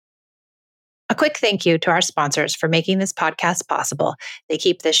quick thank you to our sponsors for making this podcast possible. They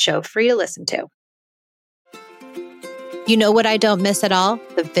keep this show free to listen to. You know what I don't miss at all?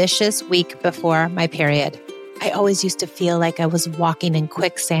 The vicious week before my period. I always used to feel like I was walking in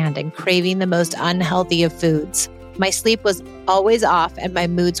quicksand and craving the most unhealthy of foods. My sleep was always off and my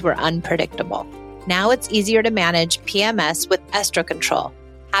moods were unpredictable. Now it's easier to manage PMS with Estrocontrol.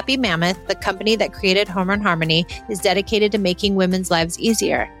 Happy Mammoth, the company that created Hormone Harmony, is dedicated to making women's lives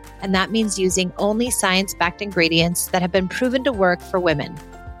easier. And that means using only science-backed ingredients that have been proven to work for women.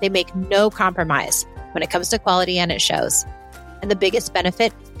 They make no compromise when it comes to quality, and it shows. And the biggest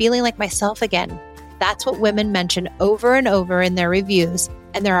benefit, feeling like myself again. That's what women mention over and over in their reviews.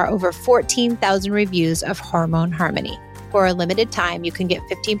 And there are over 14,000 reviews of Hormone Harmony. For a limited time, you can get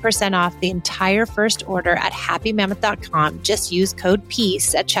 15% off the entire first order at happymammoth.com. Just use code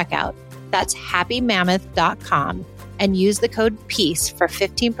PEACE at checkout. That's happymammoth.com and use the code PEACE for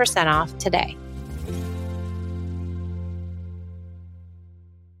 15% off today.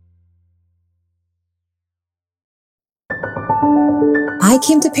 I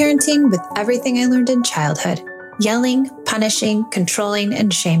came to parenting with everything I learned in childhood: yelling, punishing, controlling,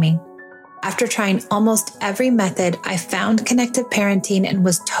 and shaming. After trying almost every method, I found connected parenting and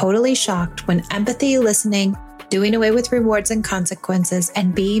was totally shocked when empathy, listening, doing away with rewards and consequences,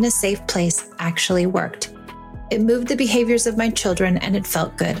 and being a safe place actually worked. It moved the behaviors of my children and it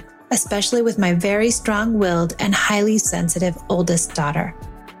felt good, especially with my very strong-willed and highly sensitive oldest daughter.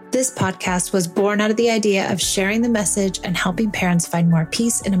 This podcast was born out of the idea of sharing the message and helping parents find more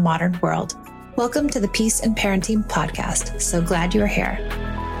peace in a modern world. Welcome to the Peace in Parenting podcast. So glad you're here.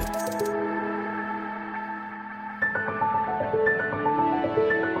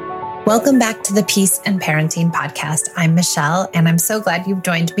 Welcome back to the Peace in Parenting podcast. I'm Michelle, and I'm so glad you've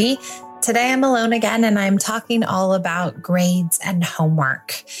joined me. Today I'm alone again, and I'm talking all about grades and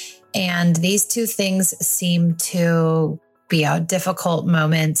homework. And these two things seem to be difficult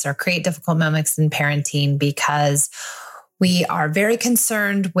moments or create difficult moments in parenting because we are very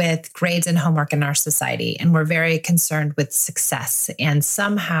concerned with grades and homework in our society, and we're very concerned with success. And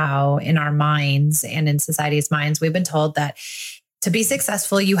somehow in our minds and in society's minds, we've been told that to be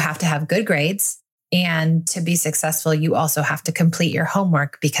successful, you have to have good grades. And to be successful, you also have to complete your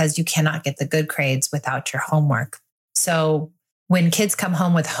homework because you cannot get the good grades without your homework. So when kids come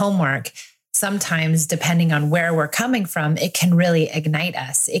home with homework, sometimes, depending on where we're coming from, it can really ignite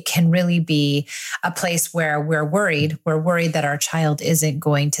us. It can really be a place where we're worried. We're worried that our child isn't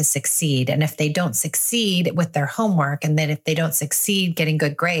going to succeed. And if they don't succeed with their homework, and then if they don't succeed getting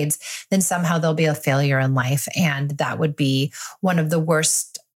good grades, then somehow they'll be a failure in life. And that would be one of the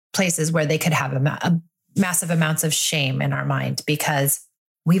worst places where they could have a massive amounts of shame in our mind, because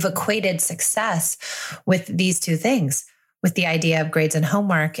we've equated success with these two things, with the idea of grades and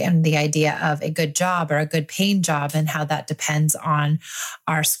homework and the idea of a good job or a good paying job and how that depends on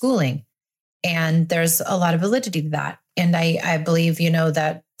our schooling. And there's a lot of validity to that. And I believe,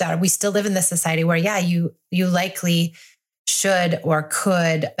 that we still live in this society where, you likely should or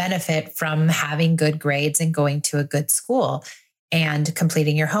could benefit from having good grades and going to a good school and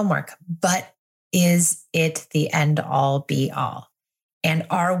completing your homework. But is it the end all be all? And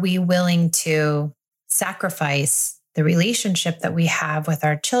are we willing to sacrifice the relationship that we have with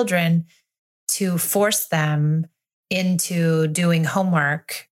our children to force them into doing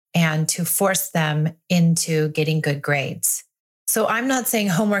homework and to force them into getting good grades? So I'm not saying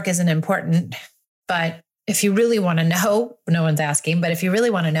homework isn't important, but if you really want to know, no one's asking, but if you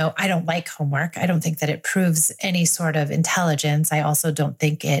really want to know, I don't like homework. I don't think that it proves any sort of intelligence. I also don't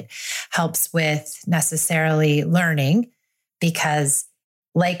think it helps with necessarily learning, because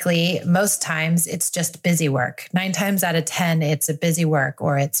likely most times it's just busy work. 9 times out of 10, it's a busy work,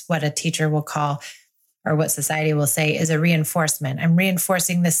 or it's what a teacher will call, or what society will say is a reinforcement. I'm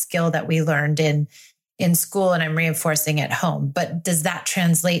reinforcing the skill that we learned in school, and I'm reinforcing it home. But does that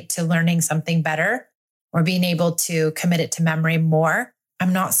translate to learning something better or being able to commit it to memory more?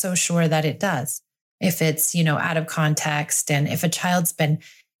 I'm not so sure that it does. If it's, out of context, and if a child's been,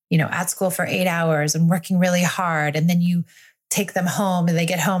 at school for 8 hours and working really hard, and then you take them home and they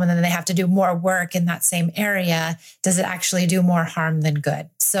get home and then they have to do more work in that same area, does it actually do more harm than good?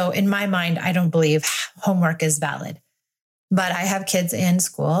 So in my mind, I don't believe homework is valid. But I have kids in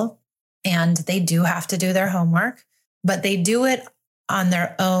school and they do have to do their homework, but they do it on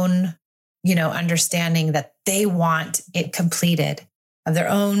their own, understanding that they want it completed, of their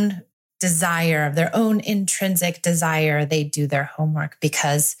own desire, of their own intrinsic desire. They do their homework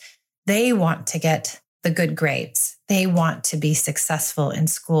because they want to get the good grades. They want to be successful in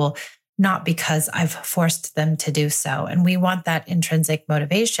school, not because I've forced them to do so. And we want that intrinsic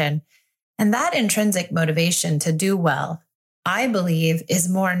motivation. And that intrinsic motivation to do well, I believe, is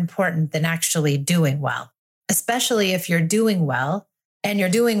more important than actually doing well, especially if you're doing well and you're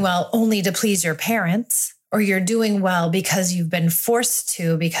doing well only to please your parents, or you're doing well because you've been forced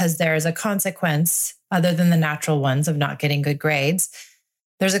to, because there's a consequence other than the natural ones of not getting good grades.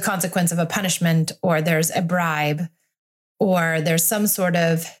 There's a consequence of a punishment, or there's a bribe, or there's some sort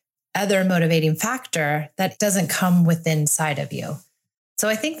of other motivating factor that doesn't come within inside of you. So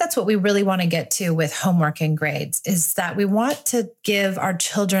I think that's what we really want to get to with homework and grades, is that we want to give our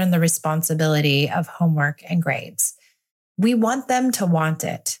children the responsibility of homework and grades. We want them to want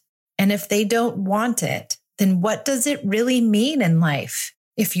it. And if they don't want it, then what does it really mean in life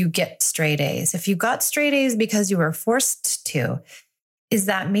if you get straight A's? If you got straight A's because you were forced to, is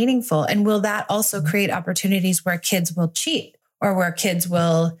that meaningful? And will that also create opportunities where kids will cheat, or where kids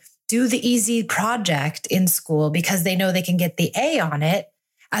will do the easy project in school because they know they can get the A on it,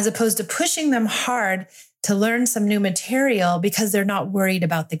 as opposed to pushing them hard to learn some new material because they're not worried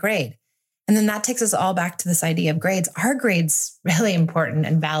about the grade? And then that takes us all back to this idea of grades. Are grades really important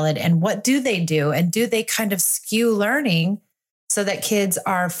and valid? And what do they do? And do they kind of skew learning so that kids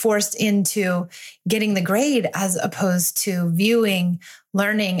are forced into getting the grade as opposed to viewing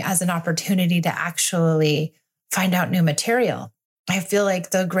learning as an opportunity to actually find out new material? I feel like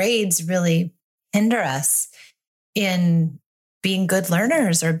the grades really hinder us in being good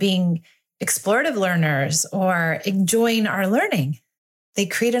learners, or being explorative learners, or enjoying our learning. They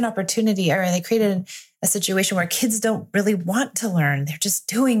create an opportunity, or they create a situation where kids don't really want to learn. They're just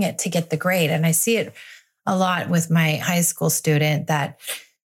doing it to get the grade. And I see it a lot with my high school student that,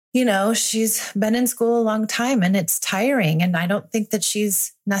 she's been in school a long time and it's tiring. And I don't think that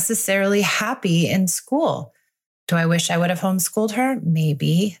she's necessarily happy in school. Do I wish I would have homeschooled her?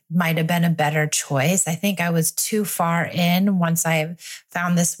 Maybe. Might have been a better choice. I think I was too far in once I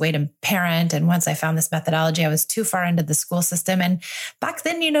found this way to parent. And once I found this methodology, I was too far into the school system. And back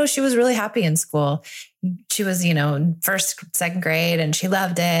then, she was really happy in school. She was, first, second grade, and she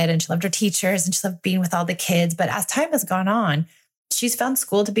loved it. And she loved her teachers, and she loved being with all the kids. But as time has gone on, she's found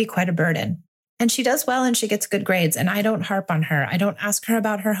school to be quite a burden. And she does well and she gets good grades. And I don't harp on her. I don't ask her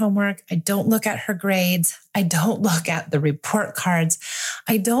about her homework. I don't look at her grades. I don't look at the report cards.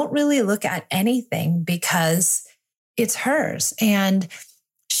 I don't really look at anything because it's hers. And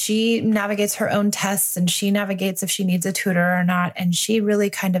she navigates her own tests, and she navigates if she needs a tutor or not. And she really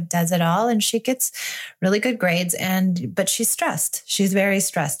kind of does it all. And she gets really good grades. But she's stressed. She's very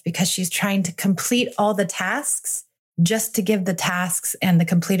stressed because she's trying to complete all the tasks just to give the tasks and the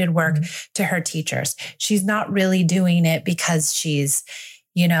completed work to her teachers. She's not really doing it because she's,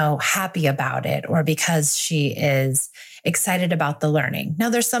 happy about it, or because she is excited about the learning. Now,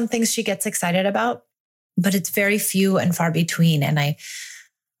 there's some things she gets excited about, but it's very few and far between. And I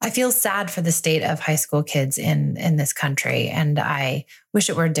feel sad for the state of high school kids in this country. And I wish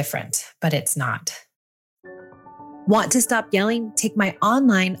it were different, but it's not. Want to stop yelling? Take my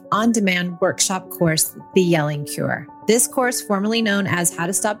online, on-demand workshop course, The Yelling Cure. This course, formerly known as How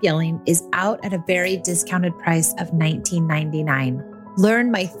to Stop Yelling, is out at a very discounted price of $19.99.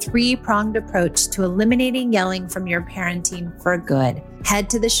 Learn my 3-pronged approach to eliminating yelling from your parenting for good. Head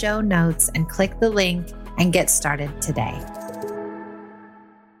to the show notes and click the link and get started today.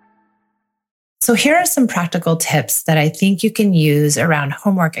 So here are some practical tips that I think you can use around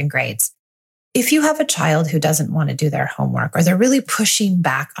homework and grades. If you have a child who doesn't want to do their homework, or they're really pushing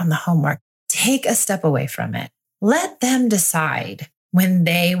back on the homework, take a step away from it. Let them decide when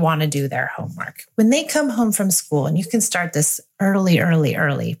they want to do their homework. When they come home from school, and you can start this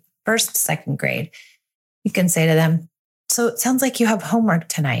early, first, second grade, you can say to them, so it sounds like you have homework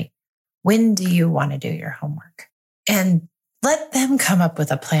tonight. When do you want to do your homework? And let them come up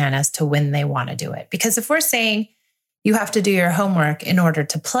with a plan as to when they want to do it. Because if we're saying you have to do your homework in order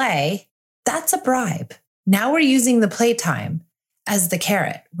to play, that's a bribe. Now we're using the playtime as the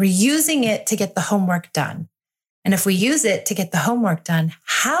carrot. We're using it to get the homework done. And if we use it to get the homework done,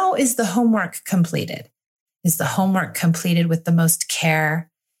 how is the homework completed? Is the homework completed with the most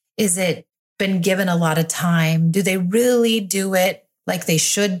care? Is it been given a lot of time? Do they really do it like they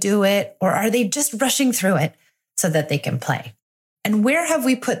should do it? Or are they just rushing through it so that they can play? And where have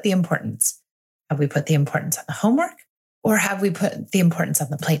we put the importance? Have we put the importance on the homework, or have we put the importance on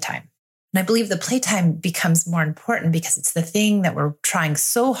the playtime? And I believe the playtime becomes more important because it's the thing that we're trying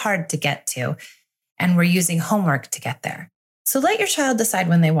so hard to get to, and we're using homework to get there. So let your child decide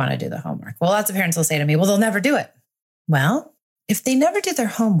when they want to do the homework. Well, lots of parents will say to me, well, they'll never do it. Well, if they never do their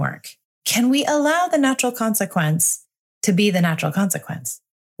homework, can we allow the natural consequence to be the natural consequence?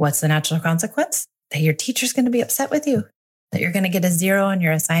 What's the natural consequence? That your teacher's going to be upset with you, that you're going to get a 0 on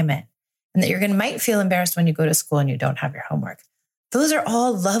your assignment. and that might feel embarrassed when you go to school and you don't have your homework. Those are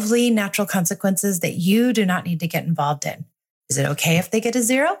all lovely natural consequences that you do not need to get involved in. Is it okay if they get a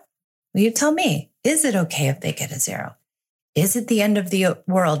 0? Will you tell me, is it okay if they get a 0? Is it the end of the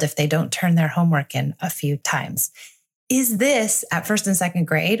world if they don't turn their homework in a few times? Is this at first and second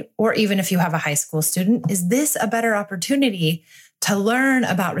grade, or even if you have a high school student, is this a better opportunity to learn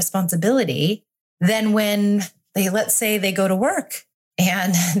about responsibility than when let's say they go to work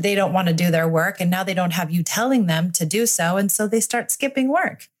and they don't want to do their work, and now they don't have you telling them to do so, and so they start skipping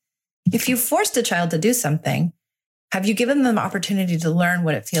work? If you forced a child to do something, have you given them the opportunity to learn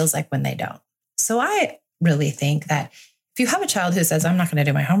what it feels like when they don't? So I really think that if you have a child who says, I'm not going to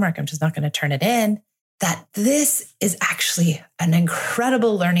do my homework, I'm just not going to turn it in, that this is actually an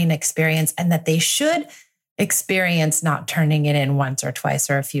incredible learning experience, and that they should experience not turning it in once or twice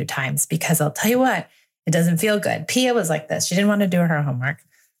or a few times, because I'll tell you what, it doesn't feel good. Pia was like this. She didn't want to do her homework.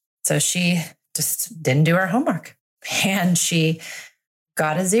 So she just didn't do her homework, and she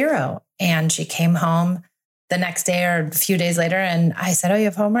got a 0, and she came home the next day or a few days later. And I said, oh, you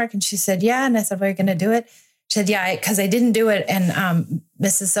have homework? And she said, yeah. And I said, well, you're going to do it? She said, yeah, because I didn't do it. And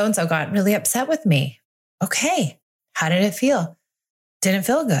Mrs. So-and-so got really upset with me. Okay. How did it feel? Didn't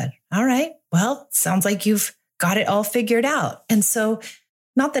feel good. All right. Well, sounds like you've got it all figured out. And so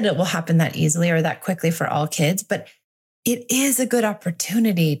not that it will happen that easily or that quickly for all kids, but it is a good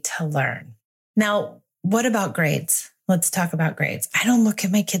opportunity to learn. Now, what about grades? Let's talk about grades. I don't look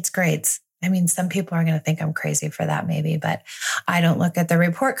at my kids' grades. I mean, some people are going to think I'm crazy for that maybe, but I don't look at their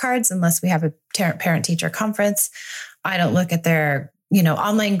report cards unless we have a parent-teacher conference. I don't look at their,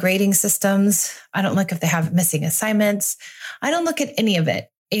 online grading systems. I don't look if they have missing assignments. I don't look at any of it.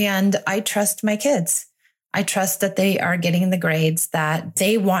 And I trust my kids. I trust that they are getting the grades that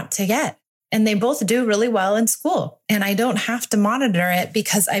they want to get. And they both do really well in school. And I don't have to monitor it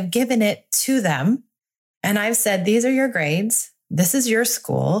because I've given it to them. And I've said, these are your grades. This is your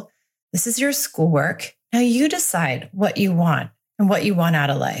school. This is your schoolwork. Now you decide what you want and what you want out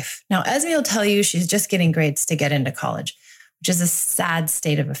of life. Now, Esme will tell you she's just getting grades to get into college, which is a sad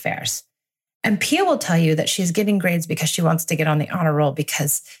state of affairs. And Pia will tell you that she's getting grades because she wants to get on the honor roll,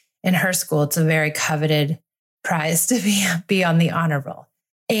 because in her school, it's a very coveted prize to be on the honor roll.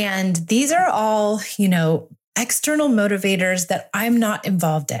 And these are all, external motivators that I'm not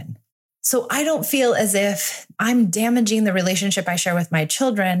involved in. So I don't feel as if I'm damaging the relationship I share with my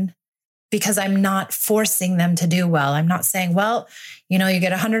children because I'm not forcing them to do well. I'm not saying, well, you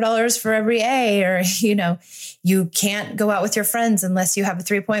get $100 for every A, or, you can't go out with your friends unless you have a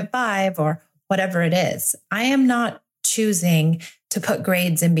 3.5 or whatever it is. I am not choosing to put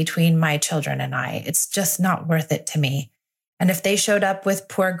grades in between my children and I. It's just not worth it to me. And if they showed up with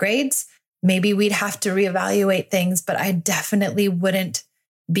poor grades, maybe we'd have to reevaluate things, but I definitely wouldn't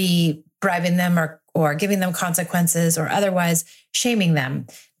be bribing them or giving them consequences or otherwise shaming them.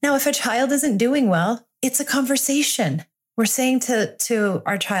 Now, if a child isn't doing well, it's a conversation. We're saying to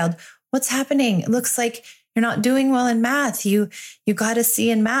our child, what's happening? It looks like you're not doing well in math. You got a C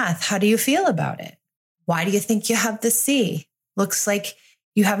in math. How do you feel about it? Why do you think you have the C? Looks like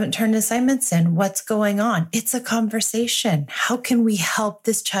you haven't turned assignments in. What's going on? It's a conversation. How can we help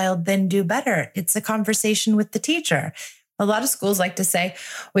this child then do better? It's a conversation with the teacher. A lot of schools like to say,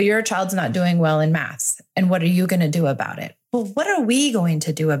 well, your child's not doing well in math, and what are you going to do about it? Well, what are we going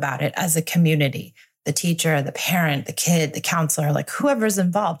to do about it as a community? The teacher, the parent, the kid, the counselor, like whoever's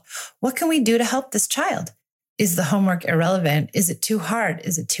involved. What can we do to help this child? Is the homework irrelevant? Is it too hard?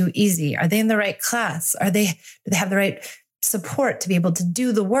 Is it too easy? Are they in the right class? Do they have the right support to be able to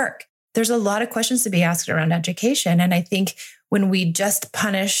do the work? There's a lot of questions to be asked around education. And I think when we just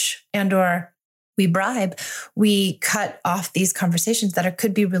punish or we bribe, we cut off these conversations that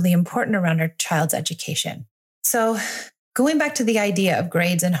could be really important around our child's education. So going back to the idea of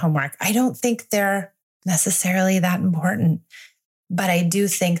grades and homework, I don't think they're necessarily that important, but I do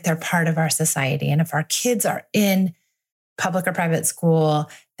think they're part of our society. And if our kids are in public or private school,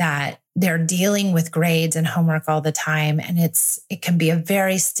 that they're dealing with grades and homework all the time, and it can be a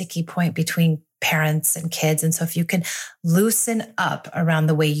very sticky point between parents and kids. And so if you can loosen up around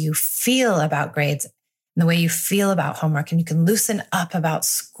the way you feel about grades and the way you feel about homework, and you can loosen up about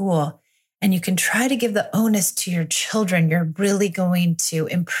school, and you can try to give the onus to your children, you're really going to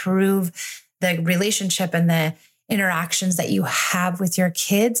improve the relationship and the interactions that you have with your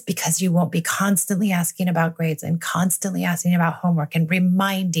kids, because you won't be constantly asking about grades and constantly asking about homework and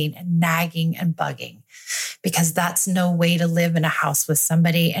reminding and nagging and bugging, because that's no way to live in a house with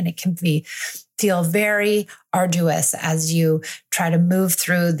somebody. And it can feel very arduous as you try to move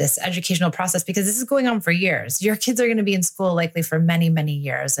through this educational process, because this is going on for years. Your kids are going to be in school likely for many, many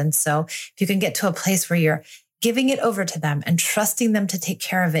years. And so if you can get to a place where you're giving it over to them and trusting them to take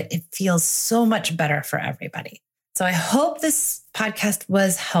care of it, it feels so much better for everybody. So I hope this podcast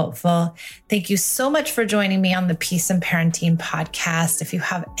was helpful. Thank you so much for joining me on the Peace and Parenting podcast. If you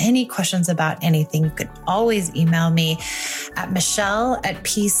have any questions about anything, you could always email me at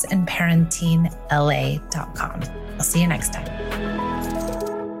Michelle@peaceandparentingla.com. I'll see you next time.